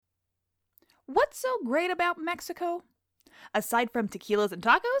What's so great about Mexico? Aside from tequilas and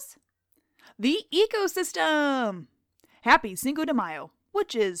tacos? The ecosystem! Happy Cinco de Mayo,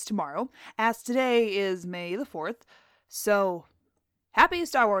 which is tomorrow, as today is May the 4th. So, happy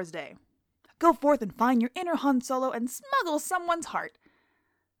Star Wars Day. Go forth and find your inner Han Solo and smuggle someone's heart.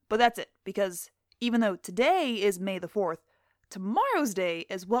 But that's it, because even though today is May the 4th, tomorrow's day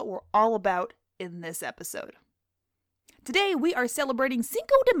is what we're all about in this episode. Today we are celebrating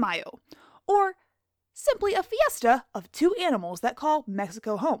Cinco de Mayo, or simply a fiesta of two animals that call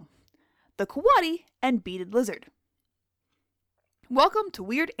Mexico home, the coati and beaded lizard. Welcome to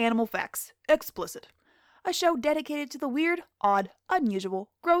Weird Animal Facts, Explicit, a show dedicated to the weird, odd, unusual,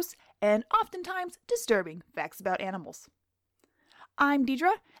 gross, and oftentimes disturbing facts about animals. I'm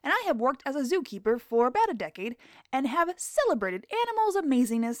Deidre, and I have worked as a zookeeper for about a decade and have celebrated animals'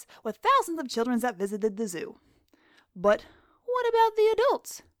 amazingness with thousands of children that visited the zoo. But what about the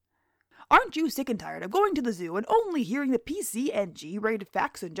adults? Aren't you sick and tired of going to the zoo and only hearing the PC and G-rated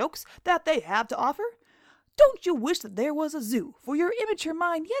facts and jokes that they have to offer? Don't you wish that there was a zoo for your immature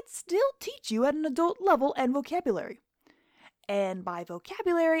mind yet still teach you at an adult level and vocabulary? And by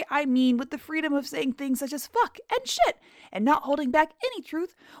vocabulary, I mean with the freedom of saying things such as fuck and shit and not holding back any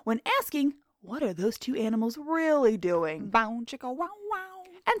truth when asking, what are those two animals really doing? Bow chicka wow wow.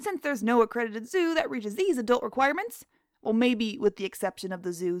 And since there's no accredited zoo that reaches these adult requirements, well, maybe with the exception of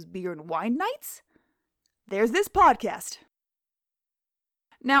the zoo's beer and wine nights, there's this podcast.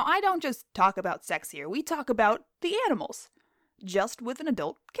 Now, I don't just talk about sex here. We talk about the animals, just with an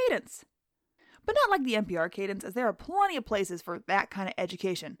adult cadence. But not like the NPR cadence, as there are plenty of places for that kind of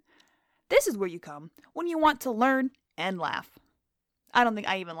education. This is where you come when you want to learn and laugh. I don't think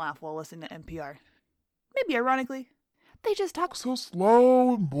I even laugh while listening to NPR. Maybe ironically, they just talk so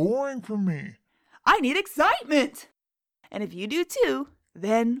slow and boring for me. I need excitement! And if you do too,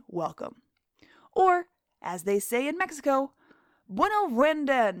 then welcome. Or, as they say in Mexico, bueno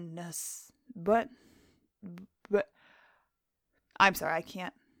vendenas. But, I'm sorry, I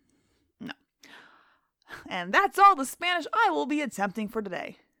can't. No. And that's all the Spanish I will be attempting for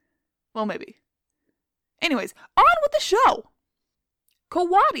today. Well, maybe. Anyways, on with the show!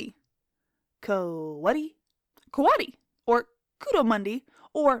 Coati. Coati. Coati. Or Cudomundi.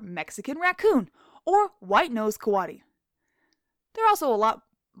 Or Mexican raccoon. Or white-nosed coati. There are also a lot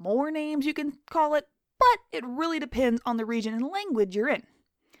more names you can call it, but it really depends on the region and language you're in.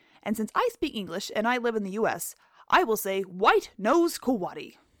 And since I speak English and I live in the US, I will say white-nosed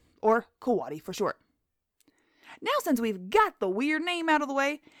coati, or coati for short. Now since we've got the weird name out of the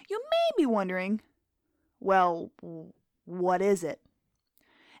way, you may be wondering, well, what is it?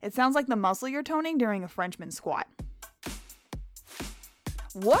 It sounds like the muscle you're toning during a Frenchman squat.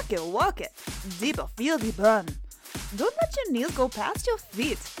 Work it, deeper feel the burn. Don't let your knees go past your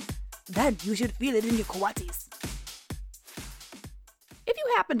feet. Then you should feel it in your coatis. If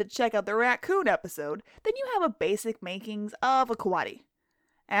you happen to check out the raccoon episode, then you have a basic makings of a coati,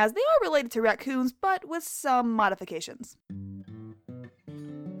 as they are related to raccoons, but with some modifications.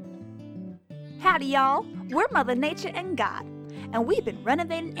 Howdy y'all, we're Mother Nature and God, and we've been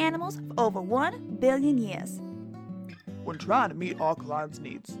renovating animals for over 1 billion years. When trying to meet our clients'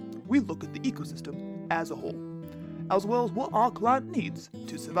 needs, we look at the ecosystem as a whole, as well as what our client needs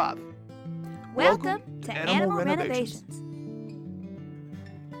to survive. Welcome to Animal Renovations.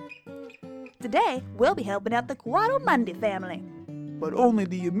 Today, we'll be helping out the Cuadomundi family. But only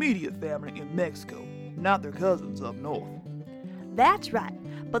the immediate family in Mexico, not their cousins up north. That's right,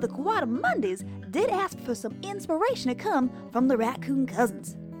 but the Cuadomundis did ask for some inspiration to come from the raccoon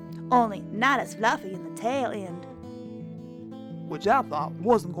cousins. Only not as fluffy in the tail end. Which I thought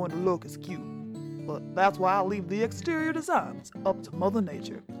wasn't going to look as cute. But that's why I leave the exterior designs up to Mother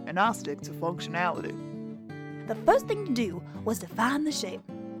Nature, and I stick to functionality. The first thing to do was to find the shape,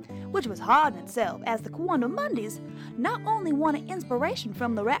 which was hard in itself, as the Cuadomundis not only wanted inspiration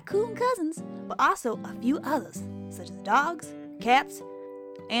from the raccoon cousins, but also a few others, such as dogs, cats,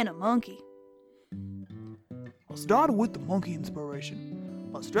 and a monkey. I started with the monkey inspiration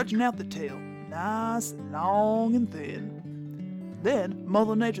by stretching out the tail, nice and long and thin. Then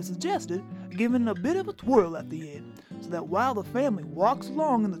Mother Nature suggested giving it a bit of a twirl at the end, so that while the family walks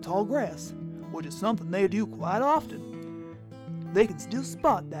along in the tall grass, which is something they do quite often, they can still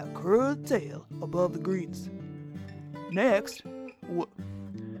spot that curved tail above the greens. Next,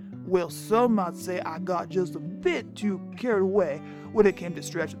 well, some might say I got just a bit too carried away when it came to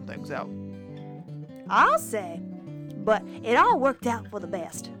stretching things out. I'll say, but it all worked out for the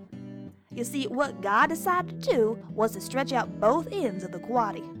best. You see, what God decided to do was to stretch out both ends of the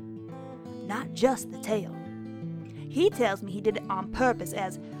coati, not just the tail. He tells me he did it on purpose,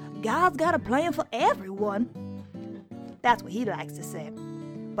 as God's got a plan for everyone. That's what he likes to say.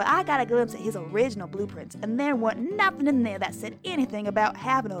 But I got a glimpse at his original blueprints, and there wasn't nothing in there that said anything about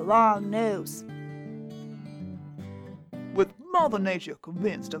having a long nose. With Mother Nature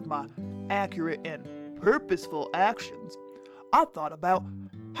convinced of my accurate and purposeful actions, I thought about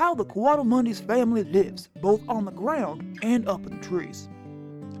how the Coatimundis family lives, both on the ground and up in the trees.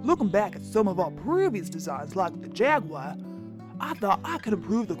 Looking back at some of our previous designs like the Jaguar, I thought I could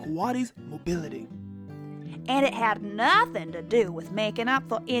improve the Coatis' mobility. And it had nothing to do with making up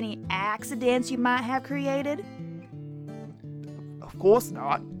for any accidents you might have created. Of course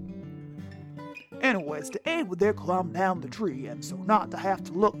not. Anyways, to aid with their climb down the tree and so not to have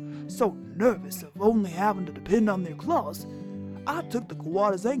to look so nervous of only having to depend on their claws, I took the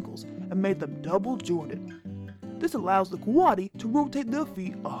Coati's ankles and made them double jointed. This allows the Coati to rotate their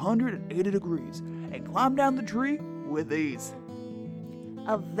feet 180 degrees and climb down the tree with ease.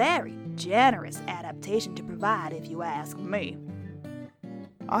 A very generous adaptation to provide, if you ask me.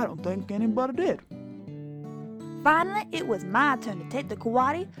 I don't think anybody did. Finally, it was my turn to take the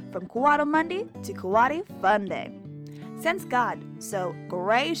Coati from Coatimundi to Coatifundi. Since God so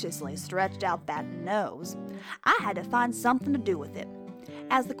graciously stretched out that nose, I had to find something to do with it,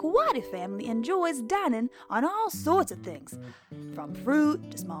 as the Coati family enjoys dining on all sorts of things, from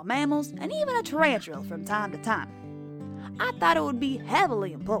fruit to small mammals and even a tarantula from time to time. I thought it would be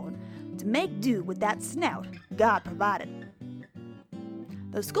heavily important to make do with that snout God provided.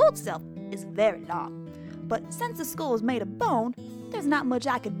 The skull itself is very long, but since the skull is made of bone, there's not much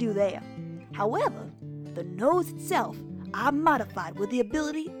I could do there. However, the nose itself I modified with the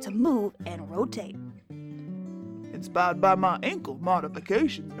ability to move and rotate. Inspired by my ankle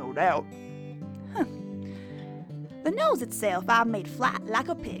modifications, no doubt. The nose itself I made flat like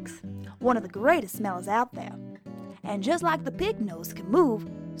a pig's, one of the greatest smellers out there. And just like the pig nose can move,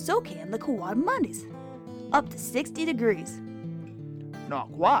 so can the Coatimundis, up to 60 degrees.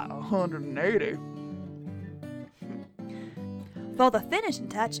 Not quite 180. For the finishing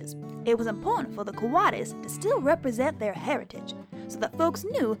touches, it was important for the Coatis to still represent their heritage, so that folks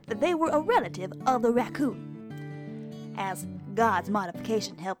knew that they were a relative of the raccoon. As God's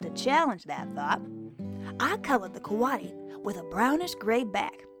modification helped to challenge that thought, I colored the Coati with a brownish-gray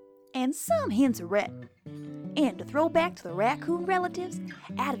back and some hints of red. And to throw back to the raccoon relatives,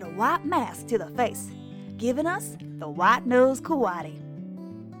 added a white mask to the face, giving us the white-nosed Coati.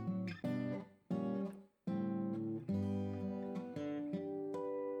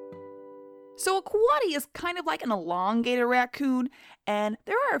 So a coati is kind of like an elongated raccoon, and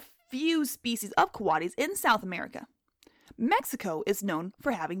there are a few species of coatis in South America. Mexico is known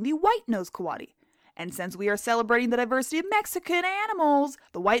for having the white-nosed coati, and since we are celebrating the diversity of Mexican animals,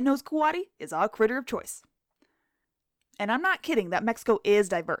 the white-nosed coati is our critter of choice. And I'm not kidding that Mexico is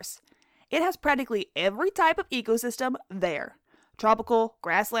diverse. It has practically every type of ecosystem there. Tropical,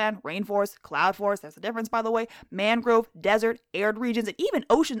 grassland, rainforest, cloud forest, there's a difference by the way, mangrove, desert, arid regions, and even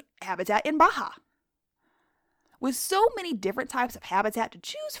ocean habitat in Baja. With so many different types of habitat to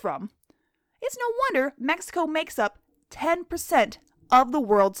choose from, it's no wonder Mexico makes up 10% of the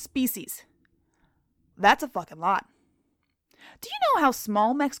world's species. That's a fucking lot. Do you know how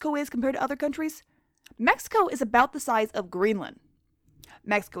small Mexico is compared to other countries? Mexico is about the size of Greenland.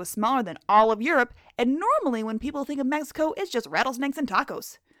 Mexico is smaller than all of Europe, and normally when people think of Mexico, it's just rattlesnakes and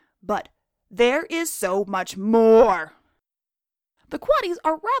tacos. But there is so much more. The coatis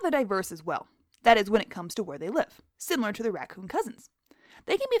are rather diverse as well. That is when it comes to where they live, similar to the raccoon cousins.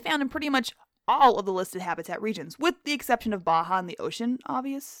 They can be found in pretty much all of the listed habitat regions, with the exception of Baja and the ocean,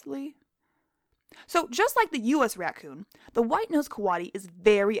 obviously. So just like the U.S. raccoon, the white-nosed coati is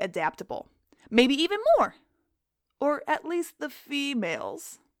very adaptable. Maybe even more. Or at least the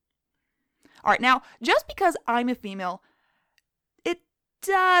females. Alright, now, just because I'm a female, it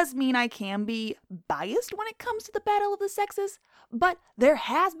does mean I can be biased when it comes to the battle of the sexes, but there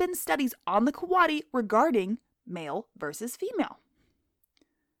has been studies on the coati regarding male versus female.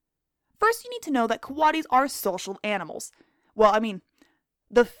 First, you need to know that coatis are social animals. Well, I mean,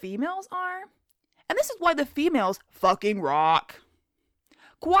 the females are. And this is why the females fucking rock.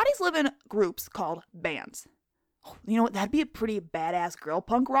 Coatis live in groups called bands. You know what? That'd be a pretty badass girl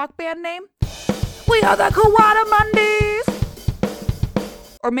punk rock band name. We are the Coatimundis!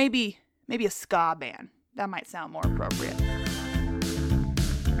 Or maybe a ska band. That might sound more appropriate.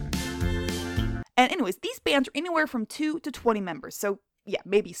 And anyways, these bands are anywhere from 2 to 20 members. So yeah,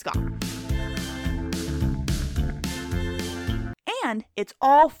 maybe ska. And it's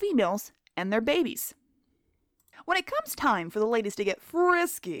all females and their babies. When it comes time for the ladies to get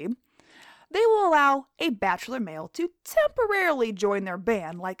frisky, they will allow a bachelor male to temporarily join their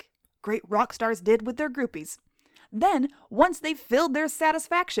band like great rock stars did with their groupies. Then, once they've filled their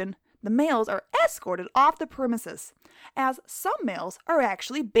satisfaction, the males are escorted off the premises, as some males are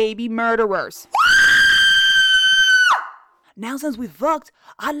actually baby murderers. Now since we fucked,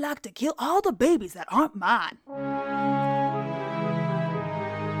 I'd like to kill all the babies that aren't mine.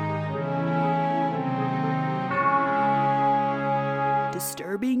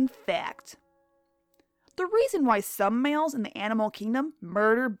 Disturbing fact. The reason why some males in the animal kingdom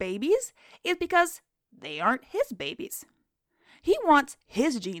murder babies is because they aren't his babies. He wants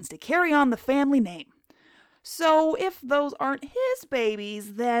his genes to carry on the family name. So if those aren't his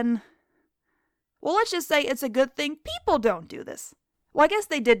babies, then... well, let's just say it's a good thing people don't do this. Well, I guess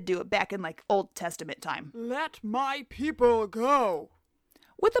they did do it back in like Old Testament time. Let my people go.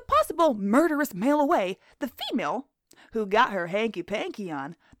 With the possible murderous male away, the female, who got her hanky-panky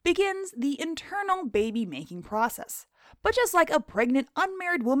on, begins the internal baby-making process. But just like a pregnant,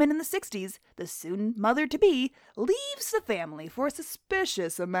 unmarried woman in the 60s, the soon mother-to-be leaves the family for a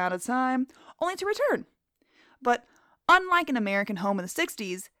suspicious amount of time, only to return. But unlike an American home in the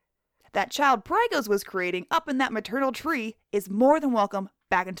 60s, that child Pragos was creating up in that maternal tree is more than welcome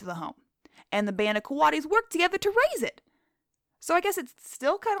back into the home. And the band of Coatis work together to raise it. So I guess it's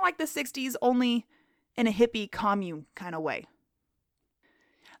still kind of like the 60s, only in a hippie commune kind of way.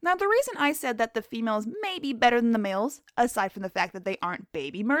 Now, the reason I said that the females may be better than the males, aside from the fact that they aren't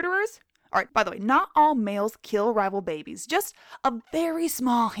baby murderers. Alright, by the way, not all males kill rival babies, just a very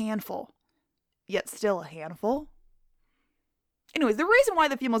small handful. Yet still a handful. Anyways, the reason why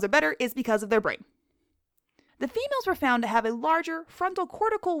the females are better is because of their brain. The females were found to have a larger frontal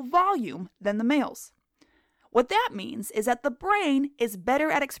cortical volume than the males. What that means is that the brain is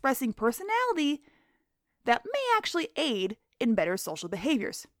better at expressing personality that may actually aid in better social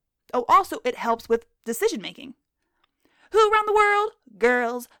behaviors. Oh, also, it helps with decision making. Who run the world?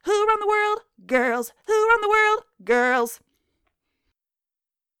 Girls. Who run the world? Girls. Who run the world? Girls.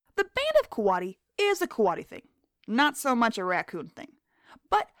 The band of Coati is a Coati thing, not so much a raccoon thing.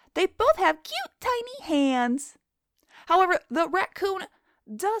 But they both have cute, tiny hands. However, the raccoon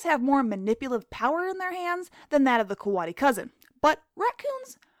does have more manipulative power in their hands than that of the Coati cousin. But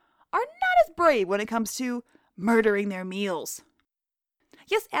raccoons are not as brave when it comes to murdering their meals.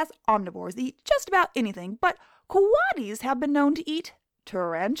 Yes, as omnivores eat just about anything, but Coatis have been known to eat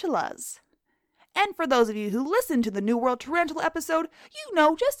tarantulas. And for those of you who listened to the New World Tarantula episode, you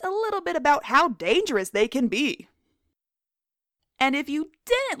know just a little bit about how dangerous they can be. And if you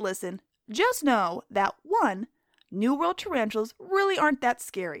didn't listen, just know that 1, New World tarantulas really aren't that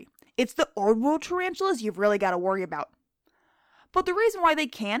scary. It's the Old World tarantulas you've really got to worry about. But the reason why they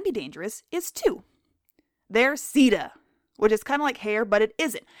can be dangerous is 2. They're seta, which is kind of like hair, but it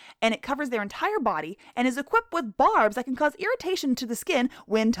isn't, and it covers their entire body and is equipped with barbs that can cause irritation to the skin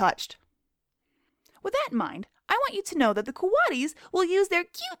when touched. With that in mind, I want you to know that the Coatis will use their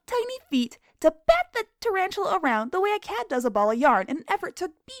cute tiny feet to bat the tarantula around the way a cat does a ball of yarn in an effort to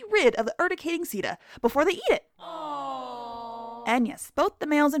be rid of the urticating seta before they eat it. Aww. And yes, both the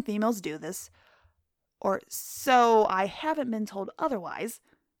males and females do this, or so I haven't been told otherwise.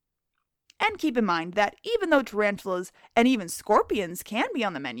 And keep in mind that even though tarantulas and even scorpions can be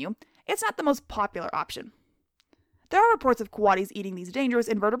on the menu, it's not the most popular option. There are reports of Coatis eating these dangerous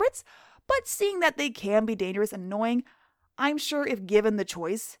invertebrates, but seeing that they can be dangerous and annoying, I'm sure if given the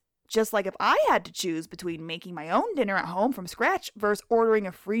choice, just like if I had to choose between making my own dinner at home from scratch versus ordering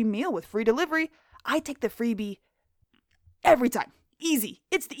a free meal with free delivery, I'd take the freebie every time. Easy.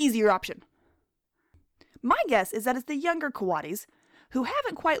 It's the easier option. My guess is that it's the younger Coatis who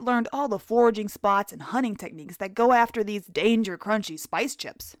haven't quite learned all the foraging spots and hunting techniques that go after these danger crunchy spice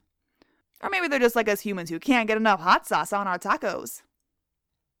chips. Or maybe they're just like us humans who can't get enough hot sauce on our tacos.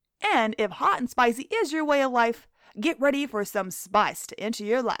 And if hot and spicy is your way of life, get ready for some spice to enter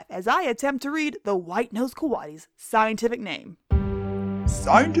your life as I attempt to read the white-nosed Coati's scientific name.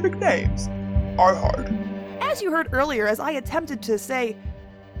 Scientific names are hard. As you heard earlier, as I attempted to say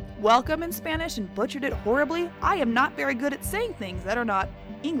welcome in Spanish and butchered it horribly, I am not very good at saying things that are not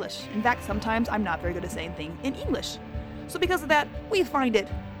English. In fact, sometimes I'm not very good at saying things in English. So because of that, we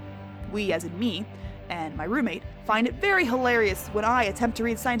as in me and my roommate, find it very hilarious when I attempt to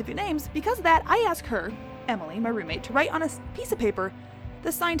read scientific names. Because of that, I ask her, Emily, my roommate, to write on a piece of paper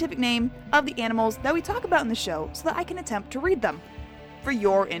the scientific name of the animals that we talk about in the show so that I can attempt to read them for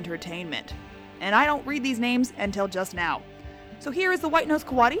your entertainment. And I don't read these names until just now. So here is the white-nosed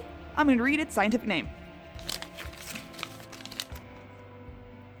Coati. I'm going to read its scientific name.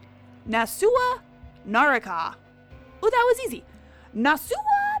 Nasua narica. Oh, that was easy.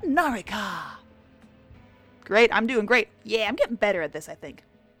 Nasua Narika. Great, I'm doing great. Yeah, I'm getting better at this, I think.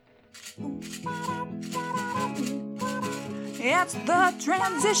 It's the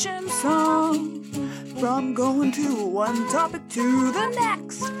transition song from going to one topic to the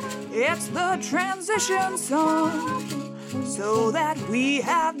next. It's the transition song so that we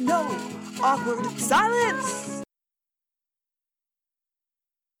have no awkward silence.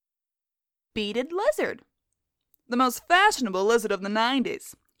 Beaded lizard. The most fashionable lizard of the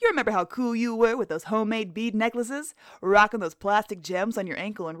 90s. You remember how cool you were with those homemade bead necklaces, rocking those plastic gems on your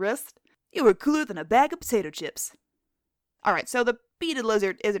ankle and wrist? You were cooler than a bag of potato chips. Alright, so the beaded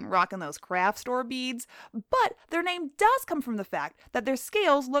lizard isn't rocking those craft store beads, but their name does come from the fact that their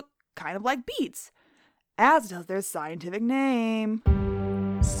scales look kind of like beads, as does their scientific name.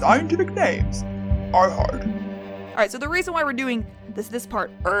 Scientific names are hard. Alright, so the reason why we're doing this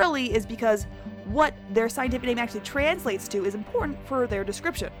part early is because what their scientific name actually translates to is important for their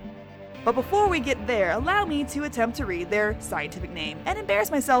description. But before we get there, allow me to attempt to read their scientific name and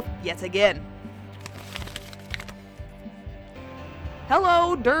embarrass myself yet again.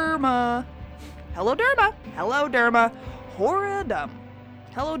 Heloderma. Heloderma. Heloderma horridum.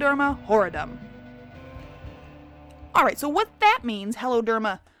 Heloderma horridum. Alright, so what that means,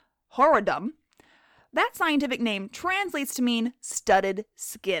 Heloderma horridum, that scientific name translates to mean studded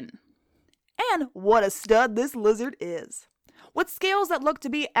skin. And what a stud this lizard is. With scales that look to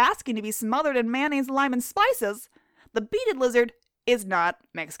be asking to be smothered in mayonnaise, lime, and spices, the beaded lizard is not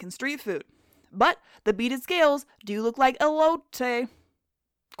Mexican street food. But the beaded scales do look like elote.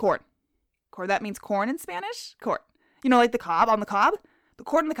 Corn. Corn, that means corn in Spanish? Corn. You know, like the cob on the cob? The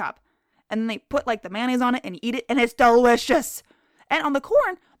corn on the cob. And then they put like the mayonnaise on it and you eat it and it's delicious. And on the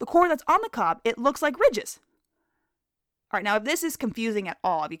corn that's on the cob, it looks like ridges. Alright, now if this is confusing at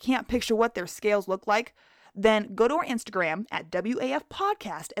all, if you can't picture what their scales look like, then go to our Instagram at WAF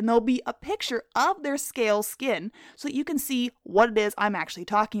Podcast and there'll be a picture of their scale skin so that you can see what it is I'm actually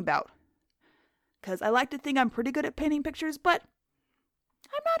talking about. Because I like to think I'm pretty good at painting pictures, but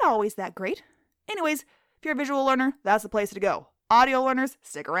I'm not always that great. Anyways, if you're a visual learner, that's the place to go. Audio learners,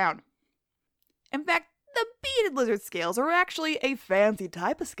 stick around. In fact, the beaded lizard scales are actually a fancy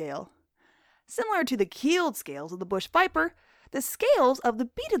type of scale. Similar to the keeled scales of the bush viper, the scales of the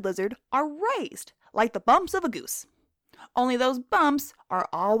beaded lizard are raised, like the bumps of a goose. Only those bumps are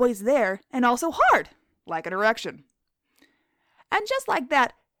always there and also hard, like an erection. And just like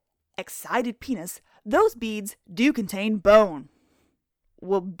that excited penis, those beads do contain bone.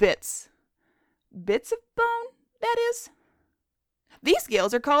 Well, bits. Bits of bone, that is. These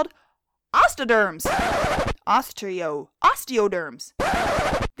scales are called osteoderms. Osteoderms.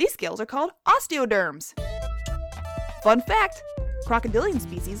 These scales are called osteoderms. Fun fact, crocodilian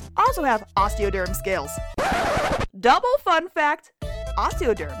species also have osteoderm scales. Double fun fact,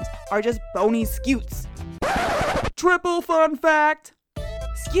 osteoderms are just bony scutes. Triple fun fact,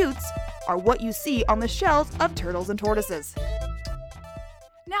 scutes are what you see on the shells of turtles and tortoises.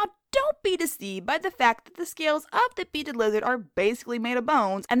 Now, don't be deceived by the fact that the scales of the beaded lizard are basically made of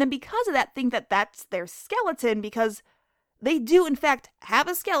bones, and then because of that think that that's their skeleton, because they do in fact have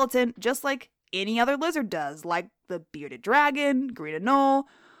a skeleton just like any other lizard does, like the bearded dragon, Green Anole,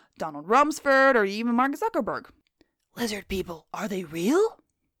 Donald Rumsford, or even Mark Zuckerberg. Lizard people, are they real?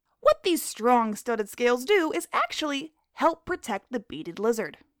 What these strong studded scales do is actually help protect the beaded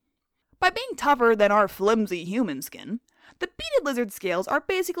lizard. By being tougher than our flimsy human skin, the beaded lizard scales are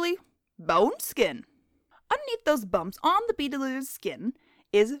basically bone skin. Underneath those bumps on the beaded lizard's skin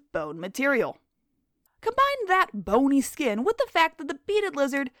is bone material. Combine that bony skin with the fact that the beaded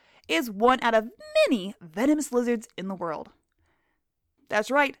lizard is one out of many venomous lizards in the world.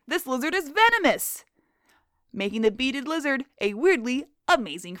 That's right, this lizard is venomous, making the beaded lizard a weirdly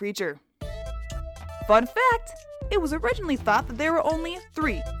amazing creature. Fun fact, it was originally thought that there were only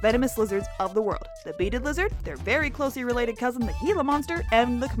 3 venomous lizards of the world: the beaded lizard, their very closely related cousin the Gila monster,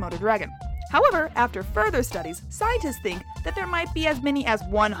 and the Komodo dragon. However, after further studies, scientists think that there might be as many as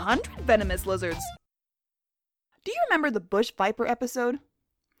 100 venomous lizards. Do you remember the bush viper episode?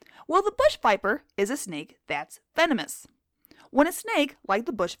 Well, the bush viper is a snake that's venomous. When a snake, like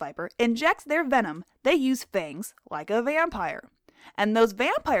the bush viper, injects their venom, they use fangs like a vampire. And those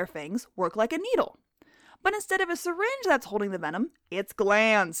vampire fangs work like a needle. But instead of a syringe that's holding the venom, it's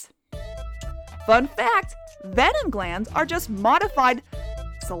glands. Fun fact, venom glands are just modified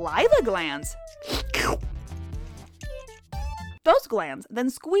saliva glands. Those glands then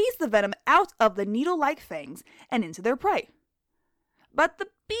squeeze the venom out of the needle-like fangs and into their prey. But the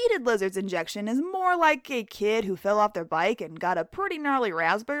beaded lizard's injection is more like a kid who fell off their bike and got a pretty gnarly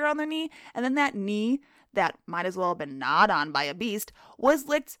raspberry on their knee, and then that knee that might as well have been gnawed on by a beast was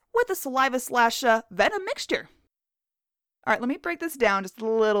licked with a saliva/venom mixture. All right, let me break this down just a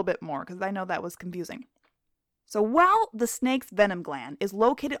little bit more because I know that was confusing. So while the snake's venom gland is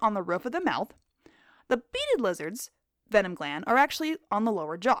located on the roof of the mouth, the beaded lizard's venom gland are actually on the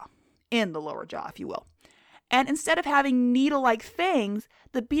lower jaw, in the lower jaw, if you will. And instead of having needle-like fangs,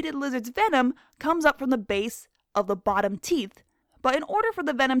 the beaded lizard's venom comes up from the base of the bottom teeth. But in order for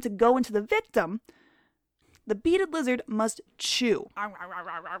the venom to go into the victim, the beaded lizard must chew.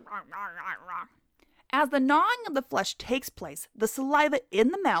 As the gnawing of the flesh takes place, the saliva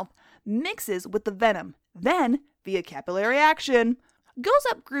in the mouth mixes with the venom, then, via capillary action, goes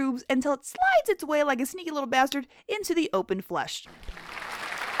up grooves until it slides its way like a sneaky little bastard into the open flesh.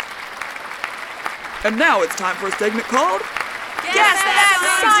 And now it's time for a segment called Guess that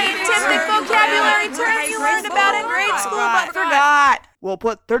scientific vocabulary term you learned about in grade school but forgot. We'll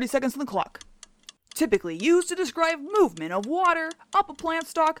put 30 seconds on the clock. Typically used to describe movement of water up a plant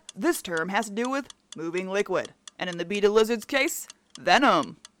stalk, this term has to do with moving liquid. And in the beaded lizard's case,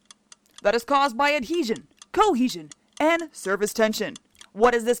 venom. That is caused by adhesion, cohesion, and surface tension.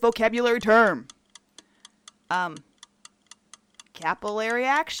 What is this vocabulary term? Capillary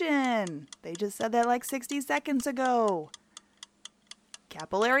action. They just said that like 60 seconds ago.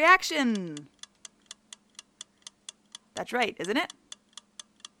 Capillary action. That's right, isn't it?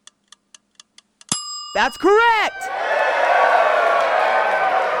 That's correct!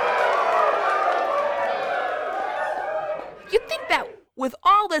 You'd think that with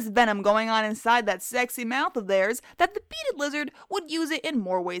all this venom going on inside that sexy mouth of theirs, that the beaded lizard would use it in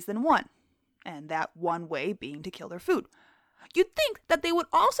more ways than one. And that one way being to kill their food. You'd think that they would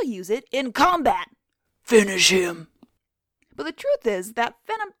also use it in combat. Finish him. But the truth is that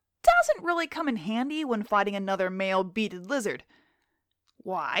venom doesn't really come in handy when fighting another male beaded lizard.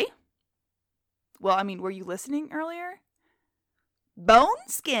 Why? Well, I mean, were you listening earlier? Bone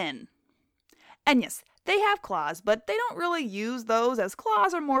skin. And yes, they have claws, but they don't really use those, as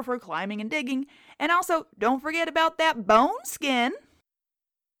claws are more for climbing and digging. And also, don't forget about that bone skin.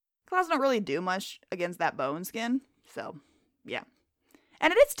 Claws don't really do much against that bone skin, so yeah.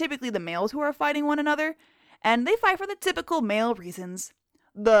 And it is typically the males who are fighting one another, and they fight for the typical male reasons.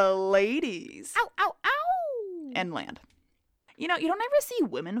 The ladies. Ow, ow, ow! And land. You know, you don't ever see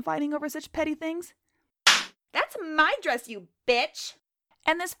women fighting over such petty things. That's my dress, you bitch!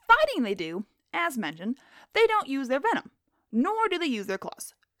 And this fighting they do, as mentioned, they don't use their venom, nor do they use their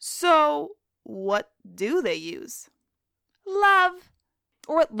claws. So, what do they use? Love.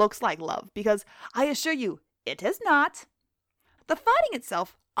 Or it looks like love, because I assure you, it is not. The fighting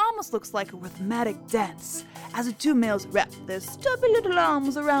itself almost looks like a rhythmic dance, as the two males wrap their stubby little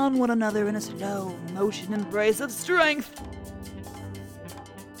arms around one another in a slow motion embrace of strength.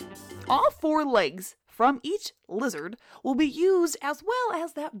 All four legs from each lizard will be used, as well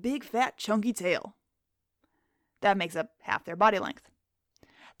as that big fat chunky tail. That makes up half their body length.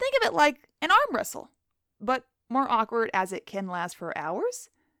 Think of it like an arm wrestle, but more awkward as it can last for hours.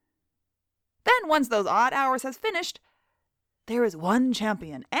 Then once those odd hours has finished, there is one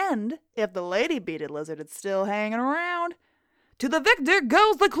champion, and if the lady beaded lizard is still hanging around, to the victor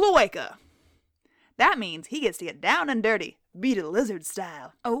goes the cloaca. That means he gets to get down and dirty, beaded lizard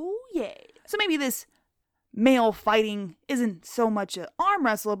style. Oh yeah. So maybe this male fighting isn't so much an arm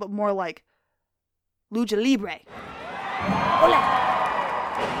wrestle, but more like lucha libre. Hola.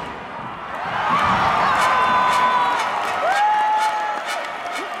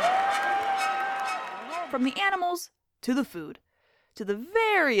 From the animals to the food, to the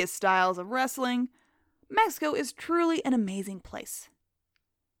various styles of wrestling, Mexico is truly an amazing place.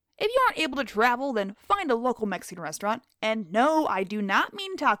 If you aren't able to travel, then find a local Mexican restaurant, and no, I do not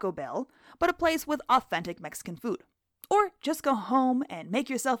mean Taco Bell, but a place with authentic Mexican food. Or just go home and make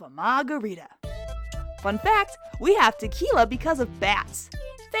yourself a margarita. Fun fact, we have tequila because of bats.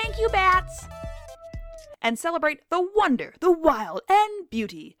 Thank you, bats! And celebrate the wonder, the wild, and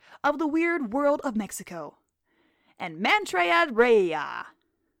beauty of the weird world of Mexico. And Mantra Raya,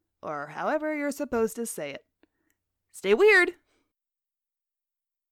 or however you're supposed to say it. Stay weird!